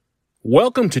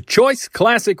Welcome to Choice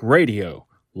Classic Radio.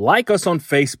 Like us on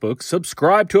Facebook,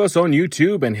 subscribe to us on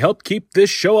YouTube, and help keep this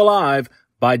show alive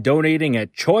by donating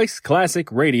at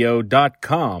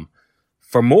choiceclassicradio.com.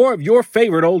 For more of your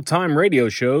favorite old-time radio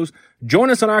shows, join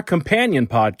us on our companion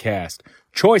podcast,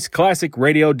 Choice Classic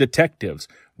Radio Detectives,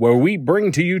 where we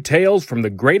bring to you tales from the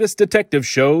greatest detective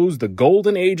shows the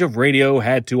golden age of radio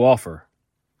had to offer.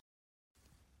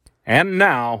 And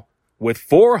now, with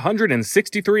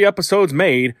 463 episodes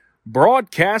made,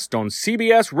 broadcast on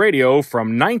CBS Radio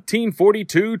from 1942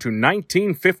 to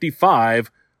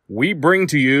 1955, we bring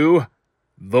to you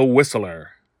The Whistler.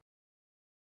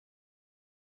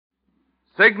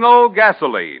 Signal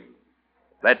gasoline.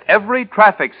 Let every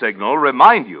traffic signal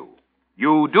remind you,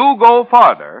 you do go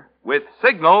farther with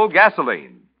Signal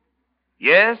gasoline.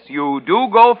 Yes, you do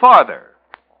go farther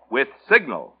with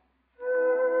Signal.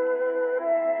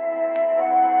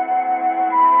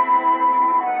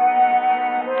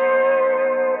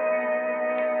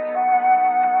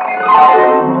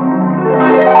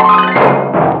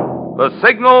 The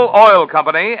Signal Oil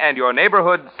Company and your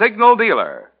neighborhood Signal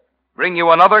dealer bring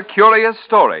you another curious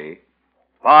story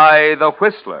by The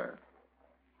Whistler.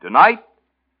 Tonight,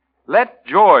 let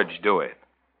George do it.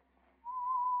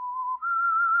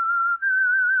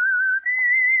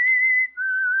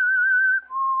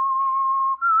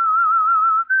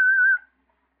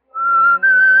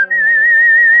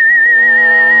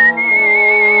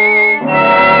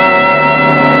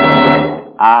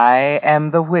 I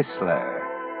am the Whistler,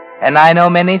 and I know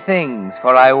many things,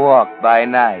 for I walk by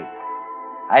night.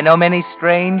 I know many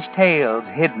strange tales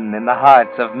hidden in the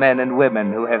hearts of men and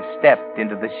women who have stepped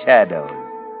into the shadows.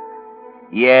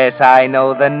 Yes, I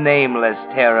know the nameless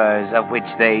terrors of which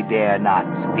they dare not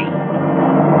speak.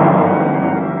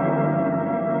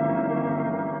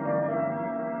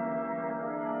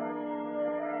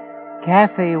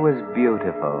 Kathy was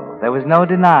beautiful. There was no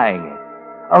denying it.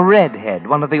 A redhead,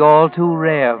 one of the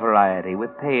all-too-rare variety,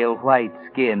 with pale white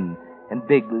skin and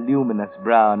big, luminous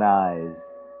brown eyes.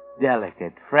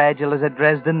 Delicate, fragile as a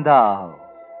Dresden doll.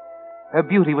 Her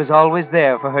beauty was always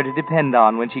there for her to depend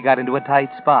on when she got into a tight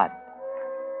spot.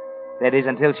 That is,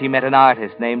 until she met an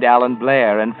artist named Alan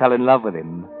Blair and fell in love with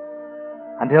him.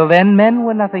 Until then, men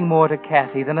were nothing more to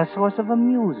Kathy than a source of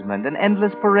amusement, an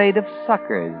endless parade of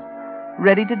suckers,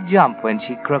 ready to jump when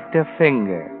she crooked her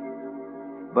finger.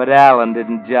 But Alan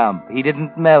didn't jump. He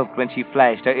didn't melt when she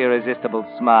flashed her irresistible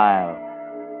smile.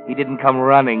 He didn't come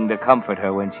running to comfort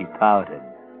her when she pouted.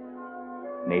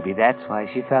 Maybe that's why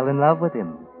she fell in love with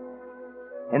him.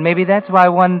 And maybe that's why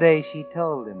one day she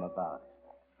told him about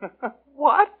it.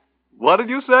 What? What did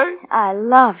you say? I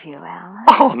love you, Alan.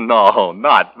 Oh, no,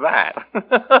 not that.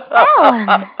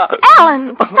 Alan!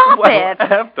 Alan, stop it!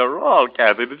 After all,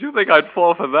 Kathy, did you think I'd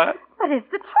fall for that? But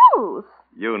it's the truth.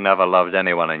 You never loved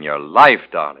anyone in your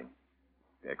life, darling.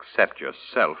 Except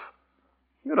yourself.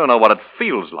 You don't know what it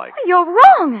feels like. You're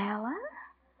wrong, Alan.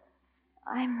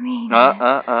 I mean...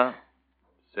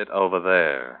 Sit over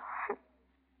there.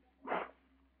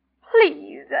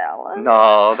 Please, Alan.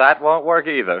 No, that won't work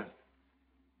either.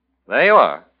 There you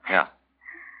are. Yeah.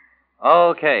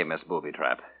 Okay, Miss Booby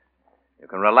Trap. You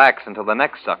can relax until the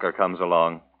next sucker comes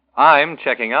along. I'm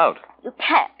checking out. You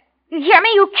can't. You hear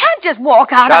me? You can't just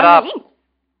walk out Shut on up. me.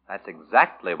 That's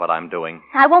exactly what I'm doing.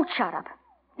 I won't shut up.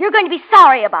 You're going to be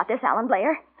sorry about this, Alan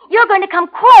Blair. You're going to come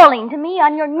crawling to me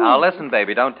on your knees. Now, listen,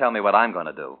 baby, don't tell me what I'm going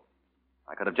to do.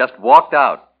 I could have just walked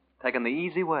out, taken the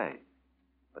easy way.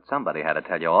 But somebody had to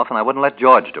tell you off, and I wouldn't let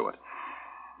George do it.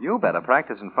 You better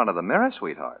practice in front of the mirror,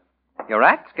 sweetheart. Your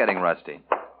act's getting rusty.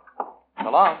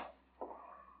 So long.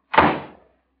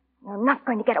 You're not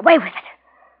going to get away with it.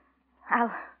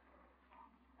 I'll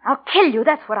kill you,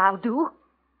 that's what I'll do.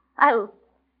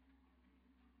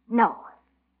 No.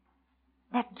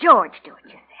 Let George do it,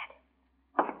 you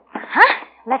said. Huh?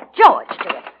 Let George do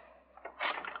it.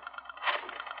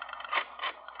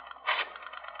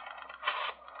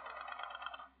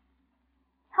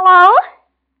 Hello?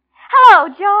 Hello,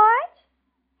 George?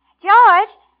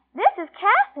 George, this is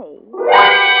Kathy.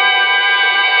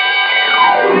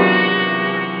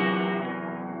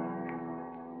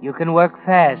 You can work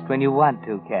fast when you want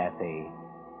to, Kathy.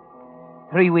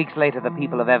 3 weeks later, the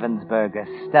people of Evansburg are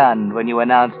stunned when you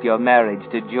announced your marriage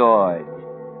to George.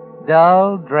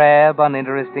 Dull, drab,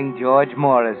 uninteresting George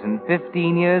Morrison,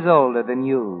 15 years older than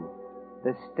you.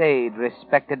 The staid,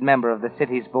 respected member of the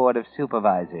city's Board of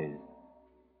Supervisors.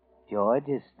 George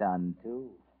is stunned,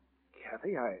 too.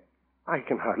 Kathy, I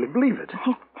can hardly believe it.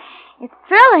 It's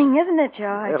thrilling, isn't it,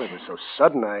 George? Well, it was so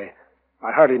sudden, I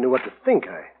hardly knew what to think.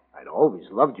 I'd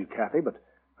always loved you, Kathy, but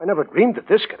I never dreamed that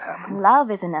this could happen. Love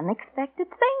is an unexpected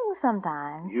thing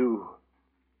sometimes. You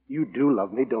You do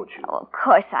love me, don't you? Oh, of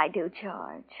course I do,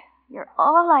 George. You're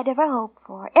all I'd ever hoped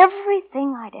for.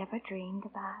 Everything I'd ever dreamed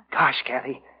about. Gosh,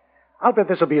 Kathy, I'll bet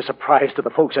this'll be a surprise to the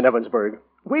folks in Evansburg.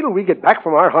 Wait till we get back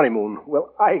from our honeymoon.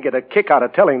 Well, I get a kick out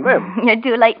of telling them. You're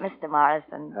too late, Mr.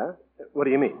 Morrison. Huh? What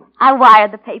do you mean? I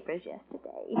wired the papers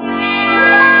yesterday.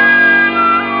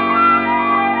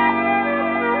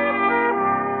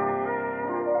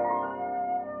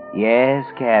 Yes,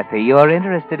 Kathy, you're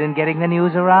interested in getting the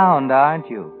news around, aren't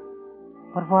you?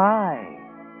 But why?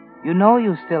 You know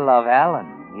you still love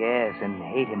Alan, yes, and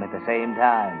hate him at the same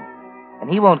time. And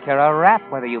he won't care a rap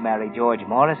whether you marry George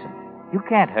Morrison. You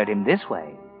can't hurt him this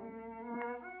way.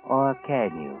 Or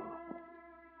can you?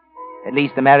 At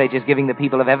least the marriage is giving the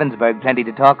people of Evansburg plenty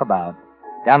to talk about.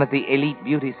 Down at the Elite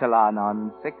Beauty Salon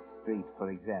on 6th Street, for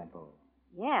example.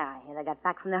 Yeah, I hear they got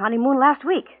back from their honeymoon last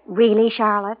week. Really,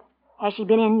 Charlotte? Has she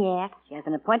been in yet? She has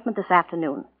an appointment this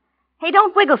afternoon. Hey,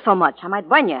 don't wiggle so much. I might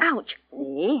burn you. Ouch.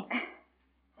 See?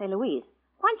 Say, Louise,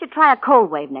 why don't you try a cold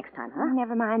wave next time, huh? Oh,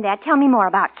 never mind that. Tell me more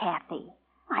about Kathy.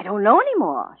 I don't know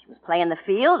anymore. She was playing the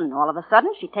field, and all of a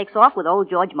sudden she takes off with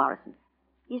old George Morrison.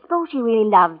 You suppose she really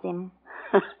loves him?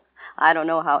 I don't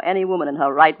know how any woman in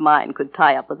her right mind could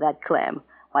tie up with that clam.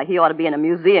 Why, he ought to be in a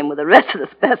museum with the rest of the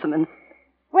specimens.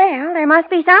 Well, there must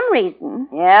be some reason.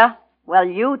 Yeah? Well,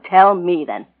 you tell me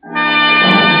then.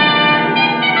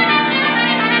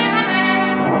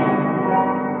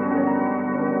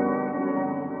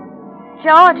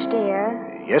 George,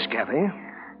 dear. Yes, Kathy?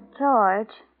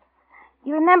 George,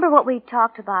 you remember what we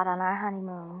talked about on our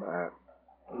honeymoon?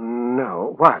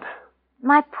 No. What?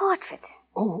 My portrait.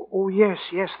 Oh, yes,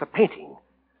 the painting.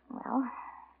 Well,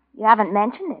 you haven't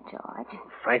mentioned it, George.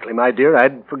 Frankly, my dear,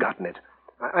 I'd forgotten it.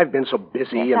 I've been so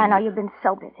busy. Yes, I know you've been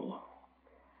so busy.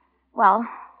 Well,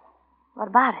 what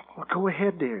about it? Well, go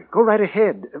ahead, dear. Go right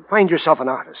ahead. Find yourself an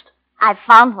artist. I've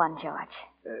found one, George.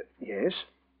 Yes?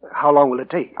 How long will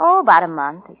it take? Oh, about a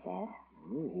month, he says.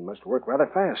 He must work rather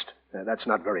fast. That's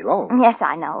not very long. Yes,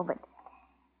 I know, but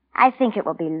I think it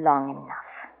will be long enough.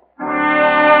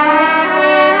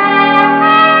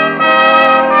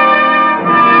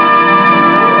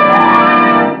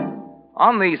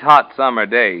 On these hot summer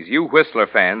days, you Whistler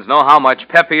fans know how much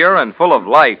peppier and full of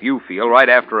life you feel right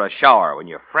after a shower when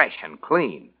you're fresh and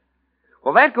clean.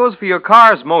 Well, that goes for your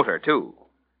car's motor, too.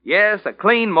 Yes, a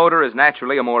clean motor is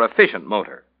naturally a more efficient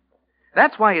motor.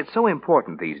 That's why it's so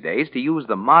important these days to use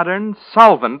the modern,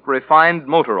 solvent-refined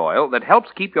motor oil that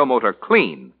helps keep your motor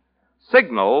clean.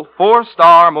 Signal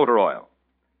 4-Star Motor Oil.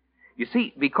 You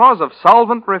see, because of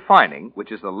solvent refining,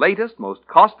 which is the latest, most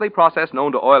costly process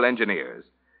known to oil engineers,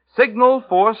 Signal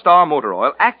 4-Star Motor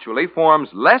Oil actually forms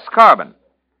less carbon,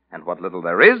 and what little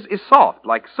there is soft,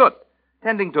 like soot,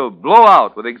 tending to blow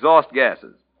out with exhaust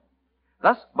gases.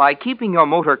 Thus, by keeping your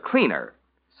motor cleaner,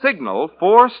 Signal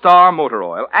 4-Star Motor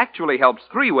Oil actually helps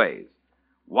 3 ways.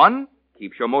 1,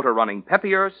 keeps your motor running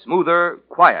peppier, smoother,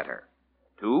 quieter.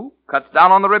 2, cuts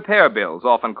down on the repair bills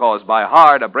often caused by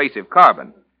hard, abrasive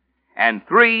carbon. And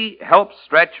 3, helps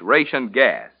stretch ration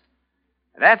gas.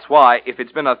 That's why, if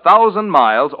it's been 1,000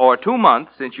 miles or 2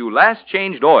 months since you last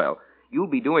changed oil, you'll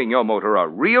be doing your motor a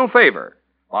real favor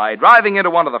by driving into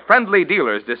one of the friendly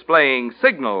dealers displaying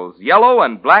Signal's yellow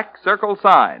and black circle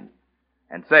sign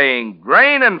and saying,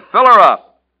 "Drain and fill her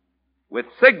up" with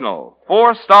Signal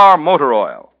 4-Star Motor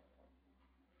Oil.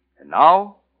 And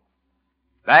now,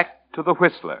 back to the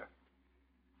Whistler.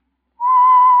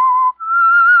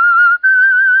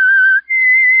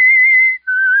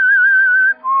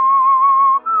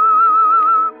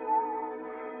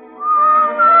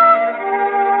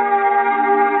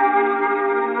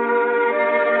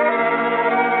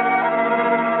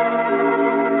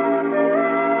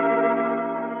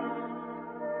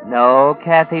 No,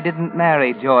 Kathy didn't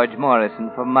marry George Morrison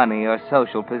for money or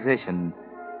social position.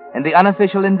 And the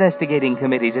unofficial investigating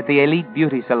committees at the Elite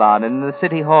Beauty Salon and the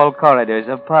City Hall corridors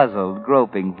are puzzled,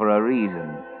 groping for a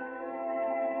reason.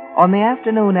 On the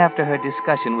afternoon after her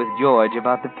discussion with George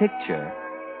about the picture,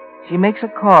 she makes a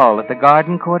call at the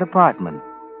Garden Court apartment,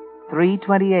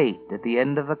 328 at the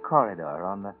end of the corridor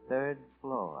on the 3rd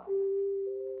floor.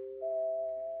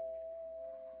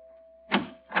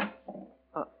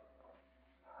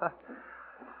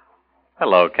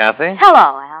 Hello, Kathy.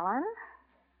 Hello, Alan.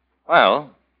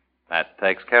 Well, that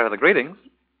takes care of the greetings.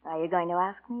 Are you going to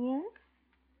ask me in?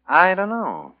 I don't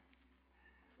know.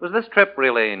 Was this trip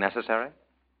really necessary?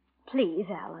 Please,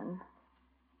 Alan.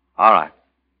 All right.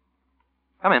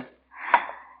 Come in.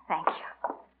 Thank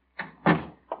you.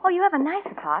 Oh, you have a nice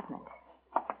apartment.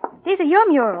 These are your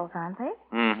murals, aren't they?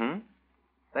 Mm-hmm.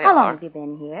 They How long are. have you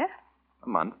been here? A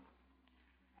month.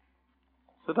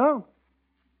 Sit down.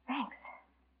 Thanks.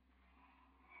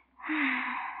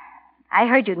 I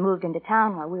heard you'd moved into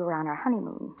town while we were on our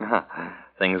honeymoon.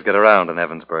 Things get around in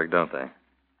Evansburg, don't they?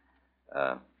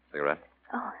 Cigarette?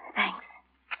 Oh, thanks.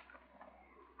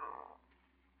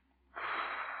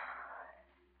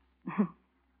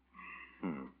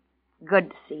 Good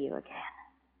to see you again.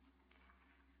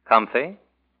 Comfy?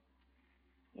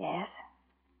 Yes?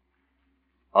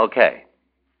 Okay.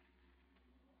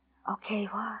 Okay,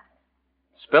 what?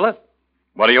 Spill it.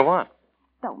 What do you want?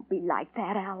 Don't be like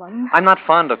that, Alan. I'm not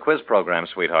fond of quiz programs,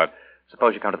 sweetheart.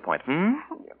 Suppose you come to the point. You're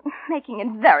making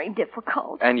it very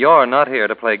difficult. And you're not here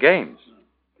to play games.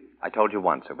 I told you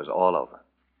once it was all over.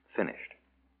 Finished.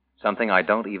 Something I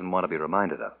don't even want to be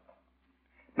reminded of.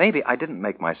 Maybe I didn't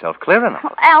make myself clear enough.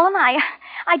 Well, Alan,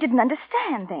 I didn't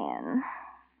understand then.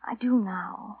 I do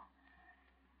now.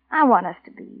 I want us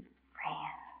to be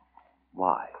friends.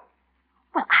 Why?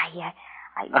 Well,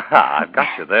 I've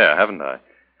got you there, haven't I?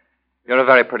 You're a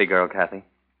very pretty girl, Kathy.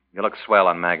 You look swell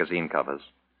on magazine covers.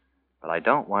 But I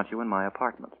don't want you in my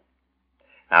apartment.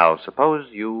 Now, suppose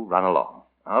you run along.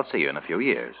 I'll see you in a few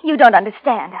years. You don't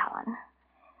understand, Alan.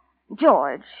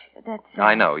 George, that's...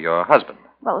 I know, your husband.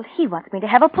 Well, he wants me to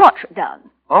have a portrait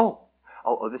done. Oh,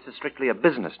 this is strictly a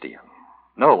business deal.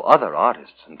 No other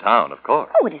artists in town, of course.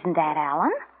 Oh, it isn't that,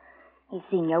 Alan. He's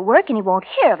seen your work and he won't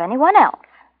hear of anyone else.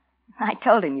 I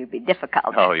told him you'd be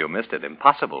difficult. Oh, you missed it.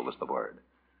 Impossible was the word.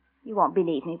 You won't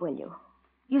believe me, will you?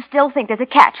 You still think there's a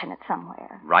catch in it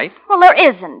somewhere. Right? Well, there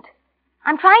isn't.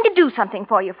 I'm trying to do something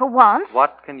for you for once.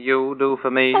 What can you do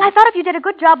for me? Well, I thought if you did a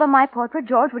good job on my portrait,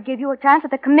 George would give you a chance at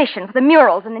the commission for the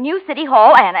murals in the new City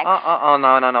Hall annex.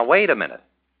 No. Wait a minute.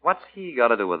 What's he got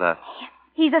to do with that?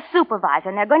 He's a supervisor,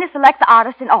 and they're going to select the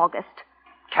artist in August.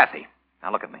 Kathy,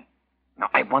 now look at me. Now,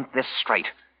 I want this straight.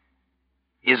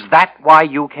 Is that why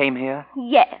you came here?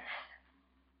 Yes.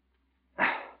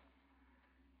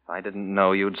 If I didn't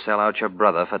know you'd sell out your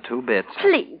brother for 2 bits.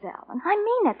 Please, Alan. I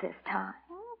mean it this time.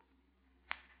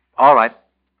 All right.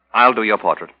 I'll do your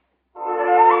portrait.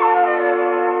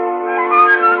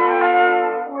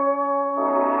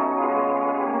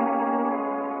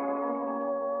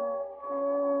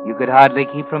 You could hardly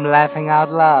keep from laughing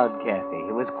out loud, Kathy.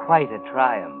 It was quite a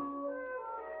triumph.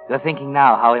 You're thinking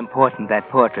now how important that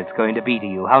portrait's going to be to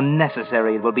you, how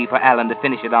necessary it will be for Alan to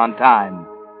finish it on time.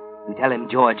 You tell him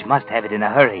George must have it in a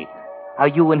hurry, how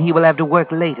you and he will have to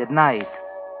work late at night.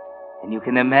 And you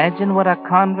can imagine what a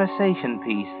conversation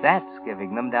piece that's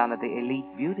giving them down at the Elite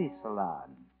Beauty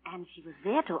Salon. And she was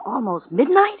there till almost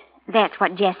midnight? That's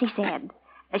what Jessie said.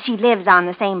 She lives on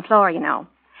the same floor, you know.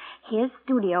 His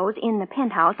studio's in the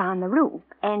penthouse on the roof,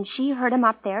 and she heard him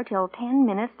up there till 10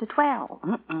 minutes to 12.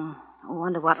 I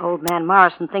wonder what old man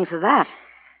Morrison thinks of that.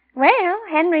 Well,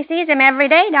 Henry sees him every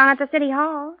day down at the City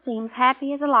Hall. Seems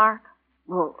happy as a lark.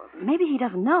 Well, maybe he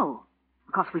doesn't know.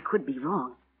 Of course, we could be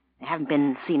wrong. They haven't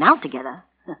been seen out together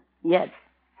yet.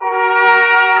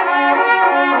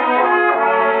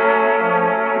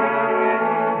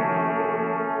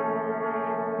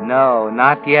 No,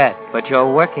 not yet, but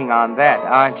you're working on that,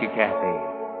 aren't you, Kathy?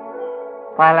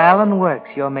 While Alan works,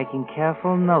 you're making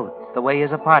careful notes, the way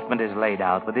his apartment is laid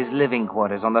out, with his living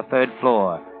quarters on the 3rd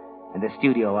floor, and the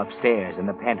studio upstairs in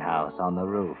the penthouse on the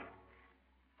roof.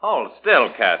 Hold still,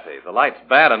 Kathy. The light's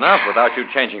bad enough without you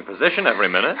changing position every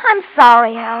minute. I'm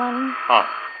sorry, Alan. Oh,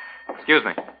 excuse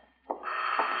me.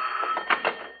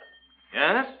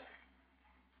 Yes?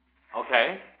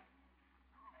 Okay.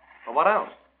 Well, what else?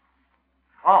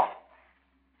 Oh,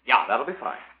 yeah, that'll be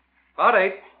fine. About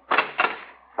 8.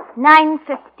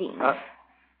 9:15.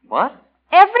 What?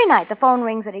 Every night the phone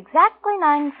rings at exactly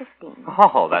 9:15.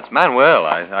 Oh, that's Manuel.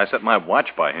 I set my watch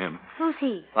by him. Who's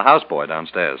he? The houseboy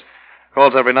downstairs.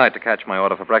 Calls every night to catch my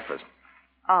order for breakfast.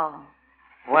 Oh.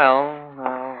 Well,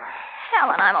 now...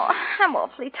 Helen, I'm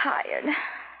awfully tired.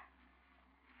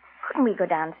 Couldn't we go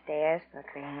downstairs for a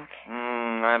drink?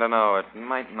 I don't know. It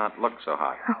might not look so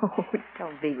hot. Oh,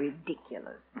 don't be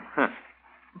ridiculous.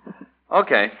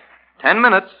 Okay. 10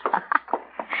 minutes.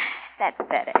 That's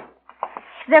better.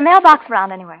 Is there a mailbox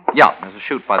around anywhere? Yeah, there's a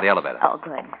chute by the elevator. Oh,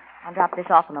 good. I'll drop this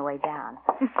off on the way down.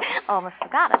 Almost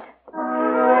forgot it.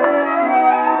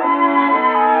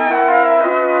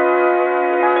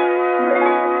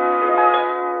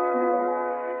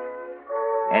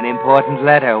 An important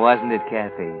letter, wasn't it,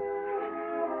 Kathy?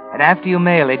 And after you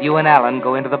mail it, you and Alan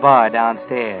go into the bar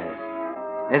downstairs.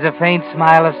 There's a faint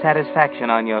smile of satisfaction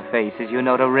on your face as you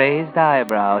note a raised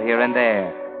eyebrow here and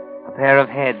there, a pair of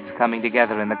heads coming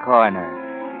together in the corner.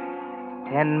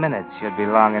 10 minutes should be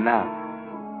long enough.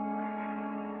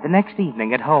 The next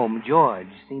evening at home,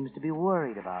 George seems to be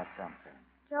worried about something.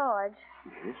 George,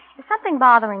 is something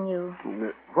bothering you?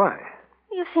 Why?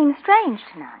 You seem strange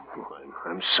tonight. Oh,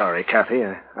 I'm sorry, Kathy.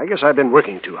 I guess I've been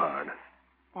working too hard.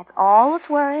 That's all that's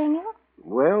worrying you?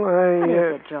 Well, What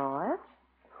is it, George?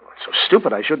 It's so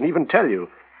stupid I shouldn't even tell you.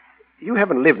 You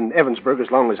haven't lived in Evansburg as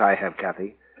long as I have,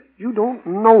 Kathy. You don't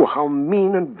know how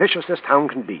mean and vicious this town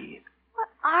can be. What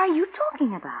are you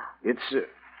talking about?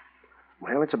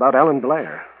 It's about Alan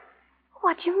Blair.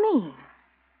 What do you mean?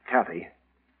 Kathy,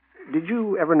 did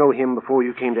you ever know him before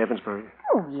you came to Evansburg?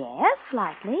 Oh, yes,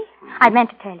 slightly. I meant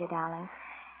to tell you, darling.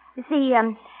 You see,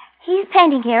 he's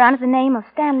painting here under the name of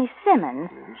Stanley Simmons.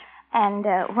 Yes. And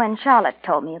when Charlotte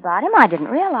told me about him, I didn't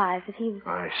realize that he was...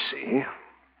 I see.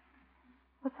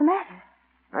 What's the matter?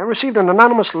 I received an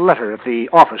anonymous letter at the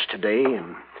office today,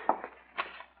 and...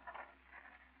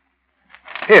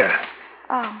 Here.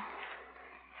 Oh.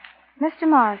 Mr.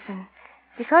 Morrison,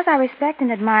 because I respect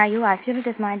and admire you, I feel it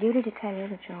is my duty to tell you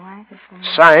that your wife is...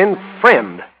 Signed,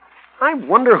 Friend. I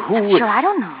wonder who... Sure, I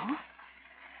don't know.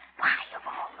 Why, of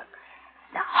all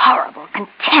the horrible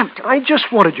contempt... I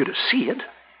just wanted you to see it.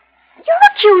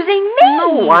 You're accusing me.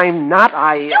 No, I'm not.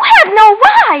 You have no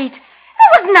right.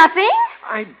 There was nothing.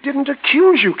 I didn't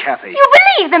accuse you, Kathy. You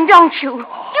believe them, don't you?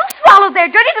 You swallowed their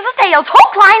dirty little tales,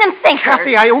 hook, line, and sinker.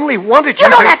 Kathy, I only wanted you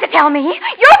You don't have to tell me.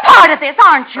 You're part of this,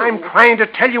 aren't you? I'm trying to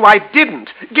tell you I didn't.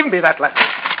 Give me that letter.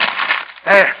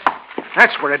 There.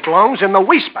 That's where it belongs, in the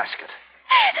wastebasket.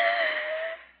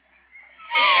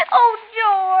 Oh,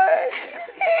 George.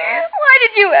 Why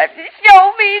did you have to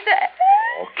show me that?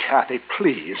 Oh, Kathy,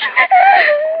 please.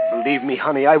 Believe me,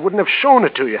 honey, I wouldn't have shown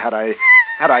it to you had I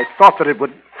thought that it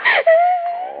would...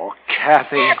 Oh,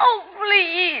 Kathy. Oh,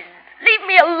 please. Leave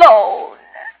me alone.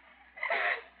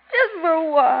 Just for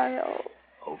a while.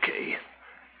 Okay.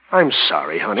 I'm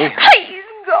sorry, honey. Please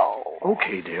go.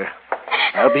 Okay, dear.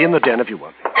 I'll be in the den if you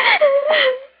want me.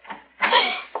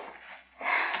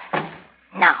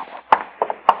 Now.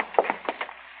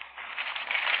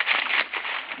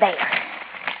 There.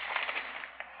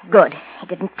 Good. He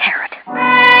didn't tear it.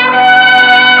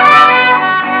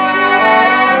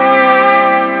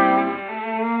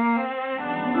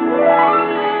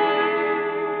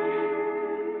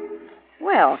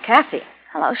 Well, Kathy.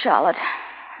 Hello, Charlotte.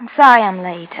 I'm sorry I'm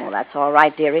late. Oh, that's all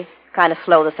right, dearie. Kind of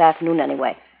slow this afternoon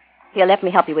anyway. Here, let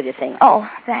me help you with your things. Oh,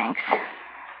 thanks.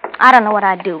 I don't know what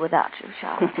I'd do without you,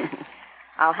 Charlotte.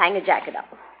 I'll hang your jacket up.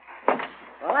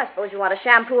 Well, I suppose you want a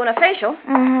shampoo and a facial.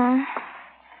 Mm-hmm.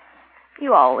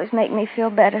 You always make me feel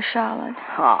better, Charlotte.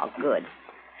 Oh, good.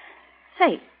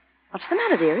 Say, what's the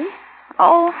matter, dearie?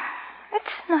 Oh,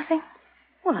 it's nothing.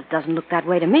 Well, it doesn't look that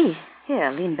way to me.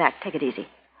 Here, lean back. Take it easy.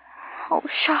 Oh,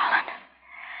 Charlotte.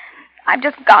 I've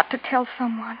just got to tell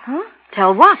someone. Huh?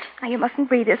 Tell what? Now, you mustn't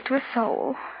breathe this to a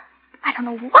soul. I don't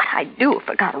know what I'd do if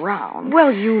it got around.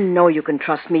 Well, you know you can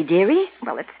trust me, dearie.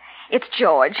 Well, it's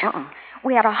George. Uh-uh.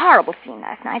 We had a horrible scene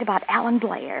last night about Alan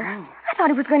Blair. Oh. I thought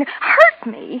he was going to hurt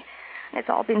me. It's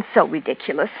all been so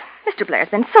ridiculous. Mr. Blair's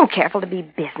been so careful to be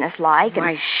businesslike.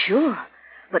 Why, sure.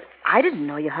 But I didn't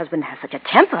know your husband has such a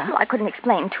temper. Well, I couldn't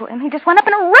explain to him. He just went up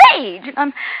in a rage. And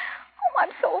I'm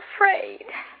so afraid.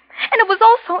 And it was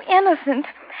all so innocent.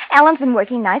 Alan's been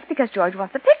working nights because George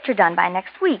wants a picture done by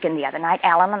next week. And the other night,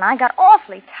 Alan and I got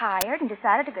awfully tired and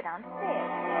decided to go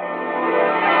downstairs.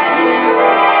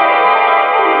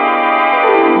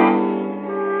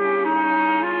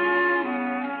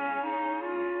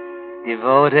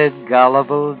 Devoted,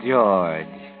 gullible George.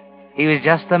 He was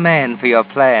just the man for your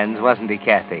plans, wasn't he,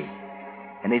 Kathy?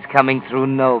 And he's coming through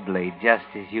nobly, just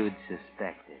as you'd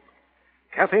suspected.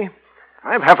 Kathy,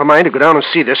 I've half a mind to go down and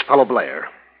see this fellow Blair.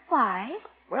 Why?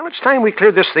 Well, it's time we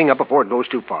cleared this thing up before it goes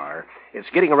too far. It's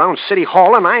getting around City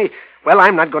Hall, and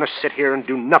I'm not going to sit here and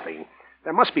do nothing.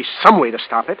 There must be some way to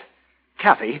stop it.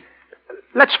 Kathy,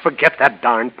 let's forget that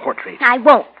darn portrait. I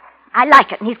won't. I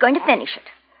like it, and he's going to finish it.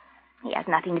 He has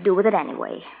nothing to do with it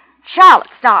anyway. Charlotte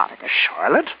started it.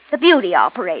 Charlotte? The beauty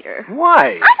operator.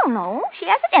 Why? I don't know. She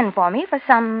has it in for me for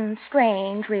some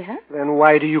strange reason. Then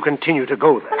why do you continue to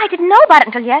go there? Well, I didn't know about it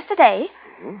until yesterday.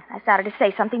 I started to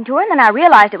say something to her, and then I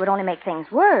realized it would only make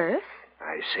things worse.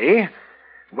 I see.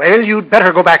 Well, you'd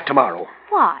better go back tomorrow.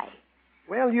 Why?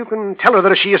 Well, you can tell her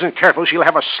that if she isn't careful, she'll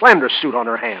have a slander suit on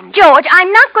her hands. George,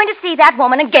 I'm not going to see that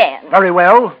woman again. Very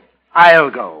well. I'll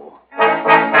go.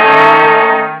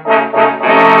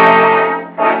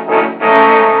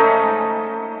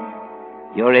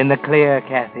 You're in the clear,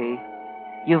 Kathy.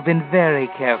 You've been very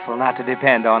careful not to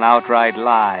depend on outright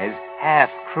lies.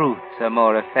 Half-truths are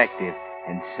more effective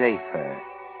and safer.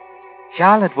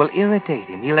 Charlotte will irritate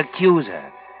him. He'll accuse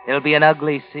her. There'll be an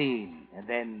ugly scene, and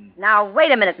then... Now,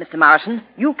 wait a minute, Mr. Morrison.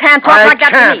 You can't talk like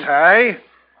that to me. I?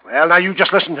 Well, now you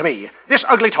just listen to me. This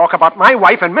ugly talk about my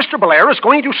wife and Mr. Belair is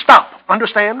going to stop.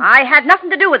 Understand? I had nothing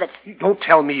to do with it. Don't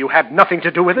tell me you had nothing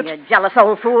to do with it. You jealous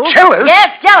old fool. Jealous? Yes,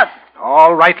 jealous.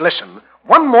 All right, listen.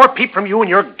 One more peep from you and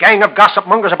your gang of gossip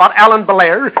mongers about Alan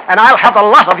Belair, and I'll have the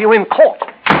lot of you in court.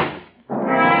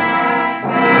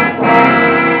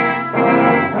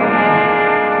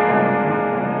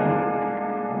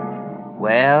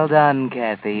 Well done,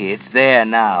 Kathy. It's there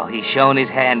now. He's shown his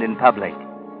hand in public.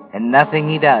 And nothing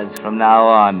he does from now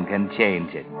on can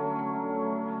change it.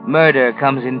 Murder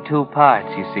comes in two parts,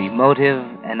 you see, motive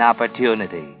and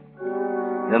opportunity.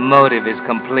 The motive is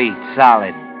complete,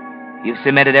 solid. You've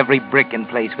cemented every brick in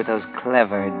place with those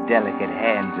clever, delicate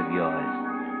hands of yours.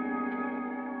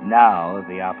 Now,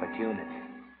 the opportunity.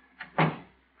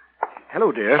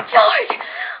 Hello, dear. George!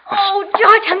 Oh,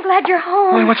 George, I'm glad you're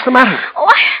home. Why, what's the matter? Oh,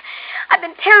 I've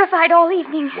been terrified all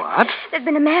evening. What? There's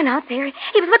been a man out there.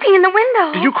 He was looking in the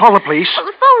window. Did you call the police? Well,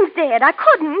 the phone's dead. I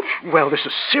couldn't. Well, this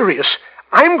is serious.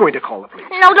 I'm going to call the police.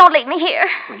 No, don't leave me here.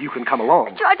 Well, you can come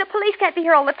along. George, the police can't be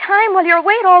here all the time while you're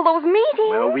away at all those meetings.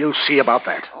 Well, we'll see about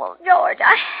that. Well, George,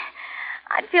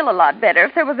 I'd feel a lot better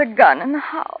if there was a gun in the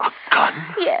house. A gun?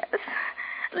 Yes.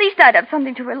 At least I'd have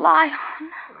something to rely on.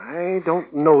 I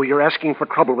don't know. You're asking for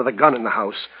trouble with a gun in the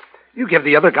house. You give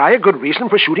the other guy a good reason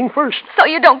for shooting first. So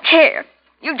you don't care?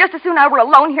 You'd just as soon I were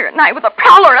alone here at night with a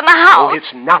prowler in the house. Oh,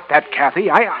 it's not that, Kathy.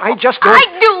 I just don't...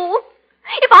 I do.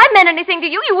 If I meant anything to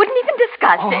you, you wouldn't even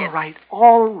discuss it.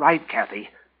 All right, Kathy.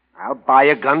 I'll buy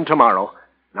a gun tomorrow.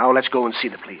 Now let's go and see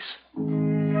the police.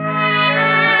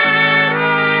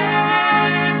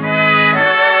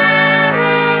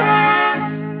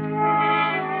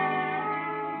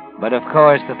 But of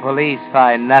course, the police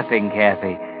find nothing,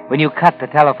 Kathy. When you cut the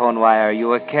telephone wire, you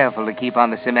were careful to keep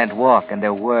on the cement walk, and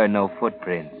there were no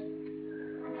footprints.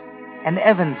 And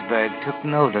Evansburg took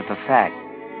note of the fact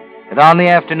that on the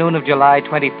afternoon of July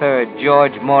 23rd,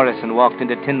 George Morrison walked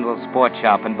into Tyndall's Sport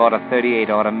Shop and bought a .38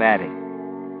 automatic.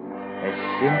 As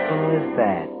simple as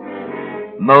that.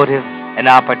 Motive and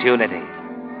opportunity.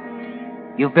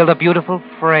 You've built a beautiful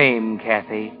frame,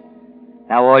 Kathy.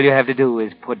 Now all you have to do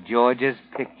is put George's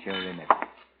picture in it.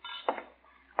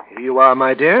 Here you are,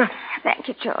 my dear. Thank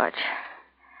you, George.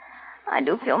 I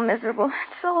do feel miserable.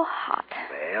 It's so hot.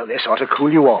 Well, this ought to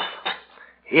cool you off.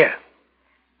 Here.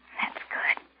 That's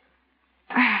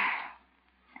good.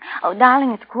 Oh,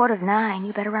 darling, it's 9:15.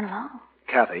 You better run along.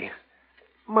 Kathy,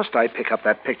 must I pick up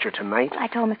that picture tonight? I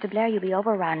told Mr. Blair you'll be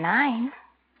over around 9.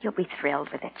 You'll be thrilled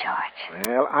with it, George.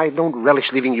 Well, I don't relish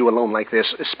leaving you alone like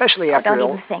this, especially after Don't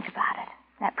all... even think about it.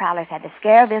 That prowler's had the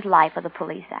scare of his life with the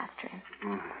police after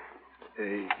him.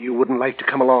 You wouldn't like to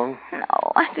come along?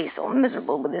 No, I'd be so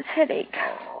miserable with this headache.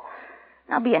 Oh.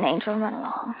 I'll be an angel and run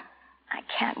along. I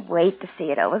can't wait to see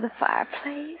it over the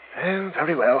fireplace. Well,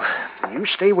 very well. You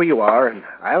stay where you are, and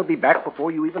I'll be back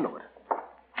before you even know it.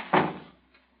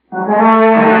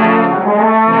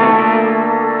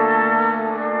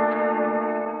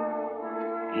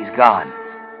 He's gone.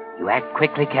 You act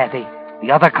quickly, Kathy.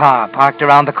 The other car parked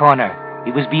around the corner.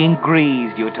 He was being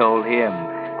greased, you told him.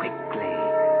 Quickly.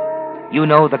 You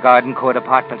know the Garden Court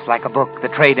apartments like a book. The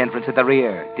trade entrance at the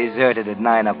rear, deserted at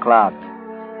 9 o'clock.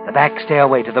 The back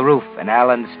stairway to the roof, and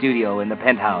Alan's studio in the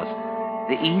penthouse.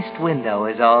 The east window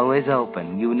is always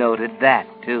open. You noted that,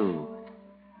 too.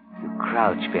 You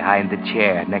crouch behind the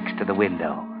chair next to the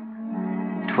window.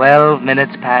 12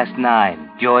 minutes past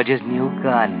 9. George's new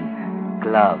gun.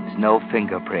 Gloves, no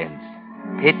fingerprints.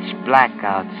 Pitch black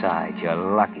outside. You're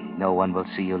lucky. No one will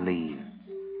see you leave.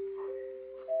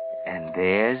 And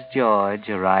there's George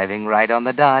arriving right on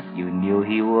the dot. You knew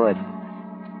he would.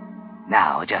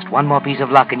 Now, just one more piece of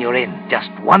luck and you're in. Just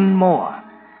one more.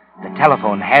 The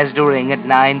telephone has to ring at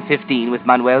 9:15 with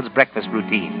Manuel's breakfast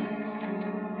routine.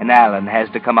 And Alan has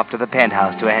to come up to the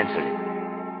penthouse to answer it.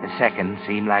 The seconds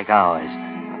seem like hours.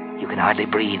 You can hardly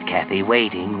breathe, Kathy.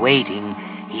 Waiting.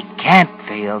 He can't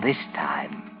fail this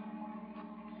time.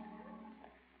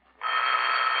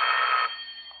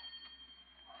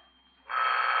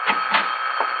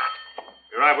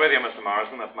 Be right with you, Mr.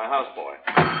 Morrison. That's my houseboy.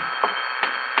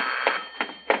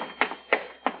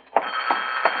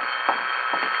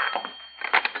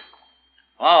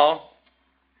 Hello?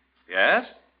 Yes?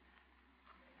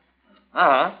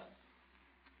 Uh-huh.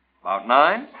 About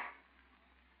 9?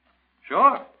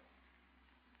 Sure.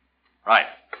 Right.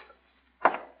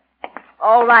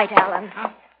 All right, Alan.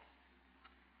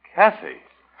 Kathy,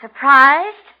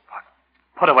 Surprised?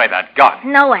 put away that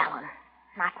gun. No, Alan.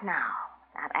 Not now.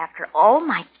 Not after all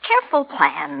my careful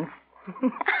plans.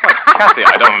 Kathy,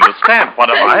 I don't understand. What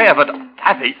have I ever done?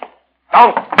 Kathy,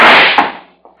 don't.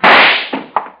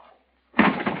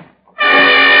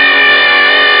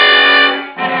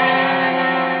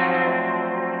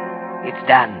 It's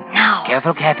done. Now.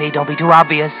 Careful, Kathy. Don't be too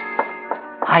obvious.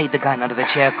 Hide the gun under the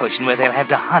chair cushion where they'll have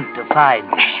to hunt to find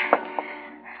you.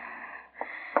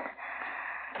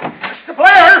 Mr.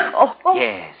 Blair! Oh.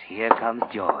 Yes, here comes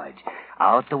George.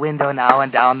 Out the window now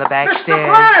and down the back Mr.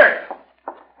 stairs. Blair!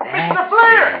 That's Mr.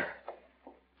 Blair! it.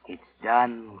 It's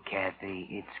done, Kathy.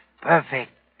 It's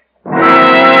perfect.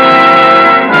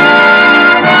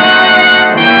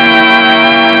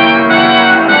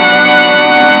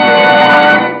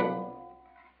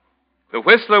 The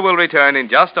Whistler will return in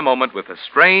just a moment with a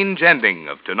strange ending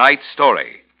of tonight's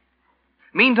story.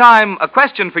 Meantime, a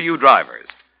question for you drivers.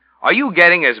 Are you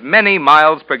getting as many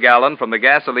miles per gallon from the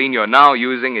gasoline you're now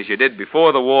using as you did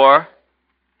before the war?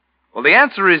 Well, the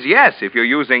answer is yes if you're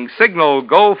using Signal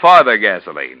Go Farther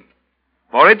gasoline.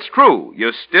 For it's true,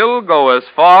 you still go as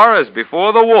far as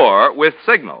before the war with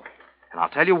Signal. And I'll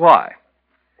tell you why.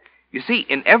 You see,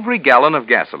 in every gallon of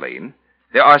gasoline,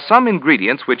 there are some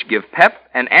ingredients which give pep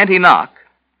and anti-knock,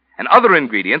 and other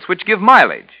ingredients which give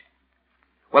mileage.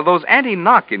 Well, those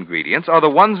anti-knock ingredients are the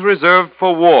ones reserved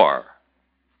for war.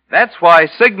 That's why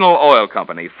Signal Oil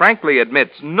Company frankly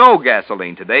admits no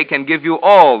gasoline today can give you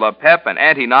all the pep and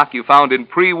anti-knock you found in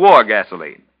pre-war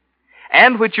gasoline,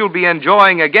 and which you'll be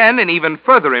enjoying again in even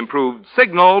further improved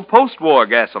Signal post-war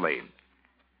gasoline.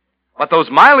 But those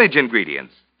mileage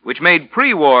ingredients, which made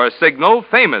pre-war Signal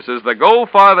famous as the Go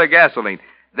Farther gasoline,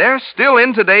 they're still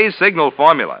in today's Signal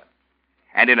formula.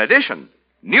 And in addition,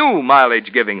 new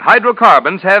mileage-giving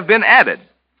hydrocarbons have been added.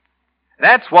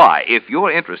 That's why, if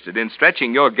you're interested in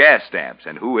stretching your gas stamps,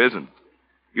 and who isn't,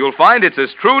 you'll find it's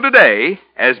as true today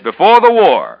as before the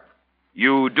war.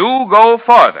 You do go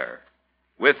farther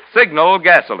with Signal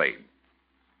gasoline.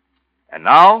 And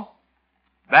now,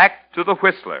 back to the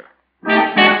Whistler.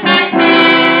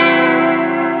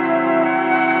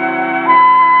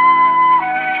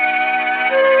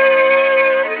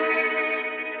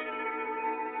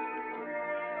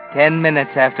 "10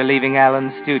 minutes after leaving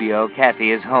Alan's studio,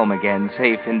 Kathy is home again,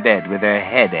 safe in bed with her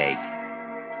headache.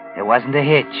 There wasn't a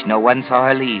hitch. No one saw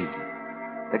her leave.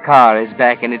 The car is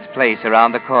back in its place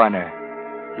around the corner.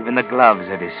 Even the gloves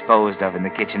are disposed of in the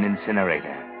kitchen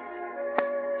incinerator.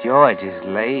 George is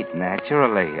late,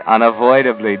 naturally,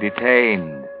 unavoidably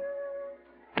detained.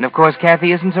 And of course,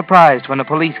 Kathy isn't surprised when a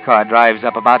police car drives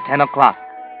up about 10 o'clock,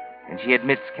 and she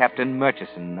admits Captain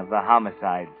Murchison of the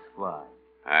homicide squad.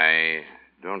 I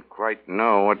don't quite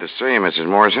know what to say, Mrs.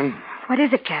 Morrison. What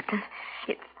is it, Captain?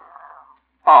 It's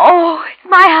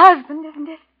my husband, isn't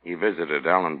it? He visited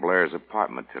Alan Blair's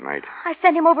apartment tonight. I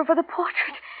sent him over for the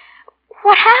portrait.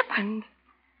 What happened?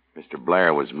 Mr.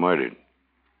 Blair was murdered.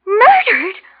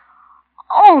 Murdered?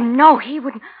 Oh, no, he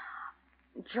wouldn't.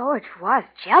 George was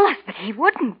jealous, but he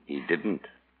wouldn't. He didn't.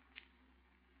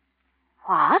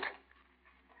 What?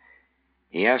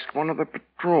 He asked one of the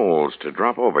patrols to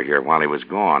drop over here while he was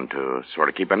gone to sort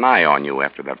of keep an eye on you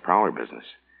after that prowler business.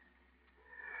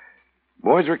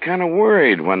 Boys were kind of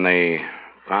worried when they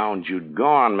found you'd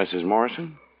gone, Mrs.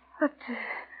 Morrison. But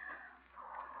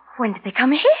when did they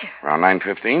come here? Around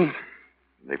 9:15.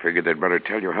 They figured they'd better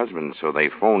tell your husband, so they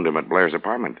phoned him at Blair's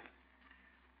apartment.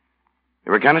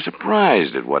 They were kind of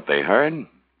surprised at what they heard.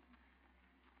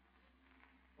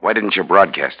 Why didn't you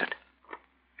broadcast it?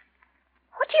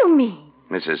 What do you mean?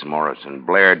 Mrs. Morrison,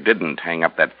 Blair didn't hang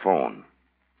up that phone.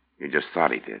 You just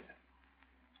thought he did.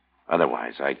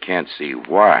 Otherwise, I can't see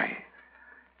why.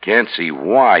 Can't see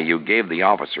why you gave the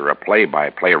officer a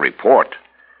play-by-play report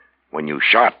when you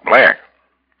shot Blair.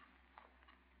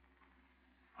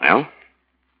 Well,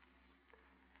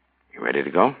 you ready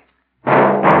to go?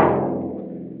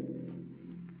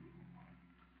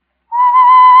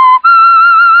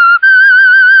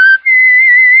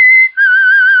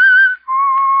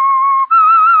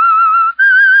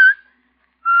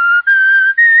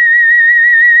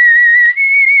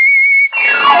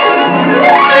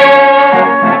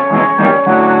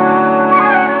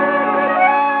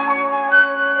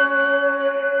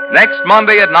 Next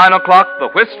Monday at 9 o'clock, The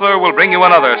Whistler will bring you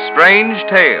another strange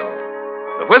tale.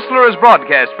 The Whistler is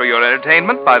broadcast for your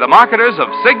entertainment by the marketers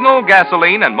of Signal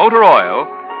gasoline and motor oil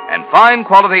and fine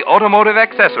quality automotive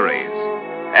accessories,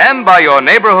 and by your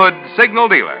neighborhood Signal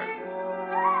dealer.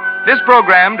 This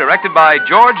program, directed by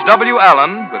George W.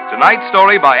 Allen, with tonight's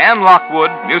story by Ann Lockwood,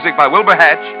 music by Wilbur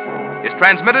Hatch, is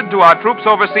transmitted to our troops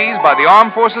overseas by the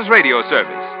Armed Forces Radio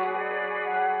Service.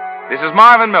 This is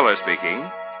Marvin Miller speaking,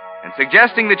 and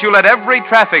suggesting that you let every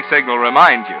traffic signal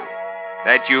remind you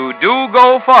that you do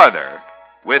go farther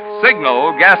with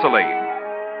Signal gasoline.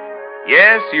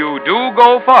 Yes, you do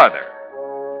go farther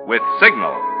with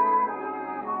Signal.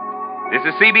 This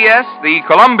is CBS, the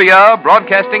Columbia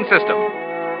Broadcasting System.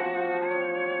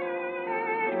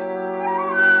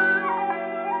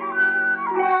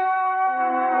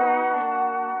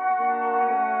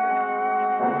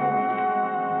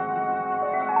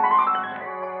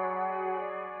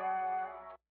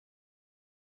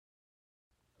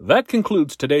 That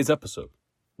concludes today's episode.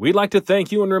 We'd like to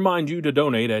thank you and remind you to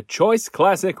donate at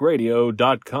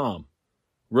choiceclassicradio.com.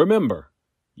 Remember,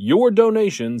 your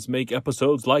donations make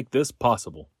episodes like this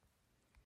possible.